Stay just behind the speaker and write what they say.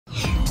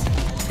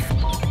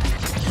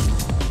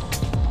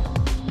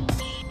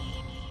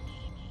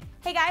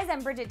Hey guys,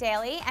 I'm Bridget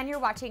Daly, and you're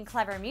watching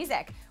Clever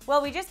Music.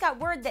 Well, we just got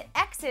word that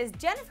exes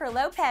Jennifer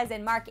Lopez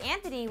and Marc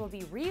Anthony will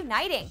be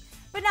reuniting,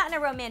 but not in a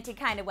romantic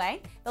kind of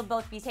way. They'll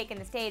both be taking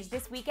the stage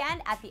this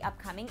weekend at the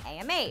upcoming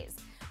AMAs.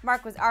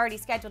 Marc was already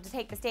scheduled to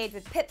take the stage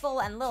with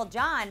Pittbull and Lil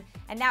Jon,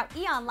 and now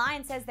E!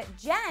 says that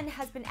Jen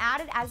has been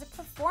added as a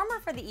performer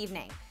for the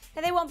evening.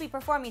 Now, they won't be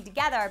performing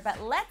together,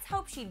 but let's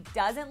hope she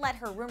doesn't let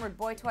her rumored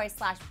boy toy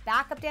 /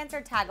 backup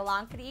dancer tag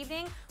along for the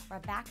evening, or a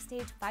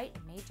backstage fight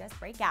may just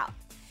break out.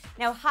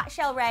 Now, Hot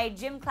Shell Ray,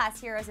 Gym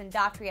Class Heroes, and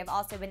Daughtry have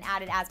also been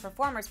added as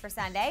performers for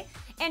Sunday.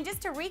 And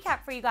just to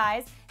recap for you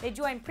guys, they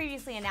joined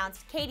previously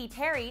announced Katy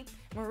Perry,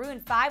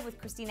 Maroon 5 with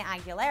Christina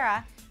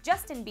Aguilera,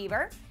 Justin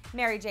Bieber,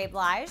 Mary J.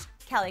 Blige,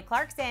 Kelly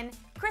Clarkson,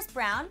 Chris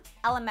Brown,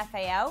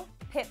 LMFAO,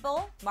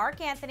 Pitbull,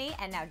 Marc Anthony,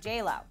 and now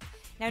J.Lo.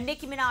 Now,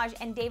 Nicki Minaj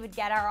and David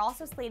Guetta are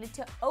also slated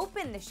to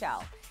open the show.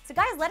 So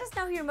guys, let us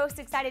know who you're most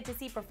excited to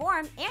see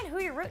perform and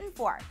who you're rooting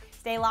for.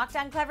 Stay locked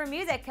on Clever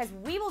Music, because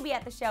we will be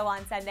at the show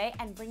on Sunday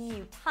and bringing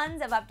you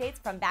tons of updates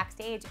from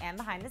backstage and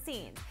behind the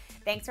scenes.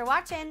 Thanks for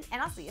watching,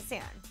 and I'll see you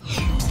soon.